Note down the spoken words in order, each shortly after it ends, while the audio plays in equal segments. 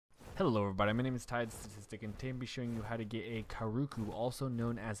Hello everybody, my name is Tide Statistic and today I'll be showing you how to get a kairuku, also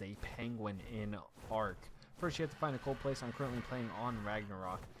known as a penguin in Ark. First you have to find a cold place. I'm currently playing on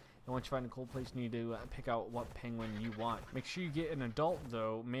Ragnarok. And once you find a cold place you need to pick out what penguin you want. Make sure you get an adult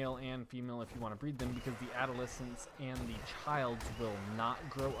though, male and female if you want to breed them, because the adolescents and the childs will not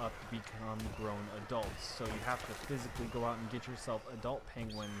grow up to become grown adults. So you have to physically go out and get yourself adult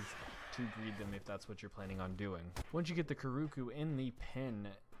penguins to breed them if that's what you're planning on doing. Once you get the kairuku in the pen,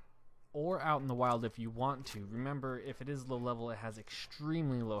 or out in the wild if you want to. Remember, if it is low level, it has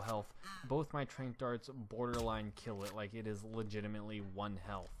extremely low health. Both my trank darts borderline kill it, like it is legitimately 1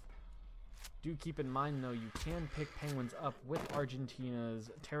 health. Do keep in mind though, you can pick penguins up with Argentinas,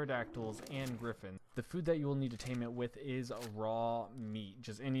 pterodactyls, and griffins. The food that you will need to tame it with is raw meat.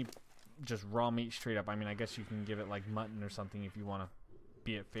 Just raw meat straight up. I mean, I guess you can give it like mutton or something if you want to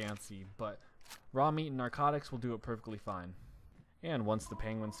be it fancy, but raw meat and narcotics will do it perfectly fine. And once the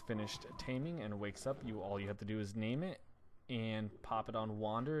penguin's finished taming and wakes up, all you have to do is name it and pop it on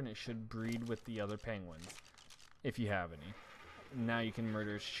wander, and it should breed with the other penguins, if you have any. Now you can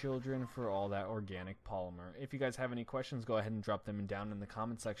murder its children for all that organic polymer. If you guys have any questions, go ahead and drop them down in the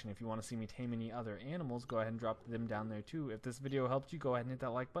comment section. If you want to see me tame any other animals, go ahead and drop them down there too. If this video helped you, go ahead and hit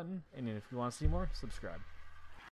that like button, and if you want to see more, subscribe.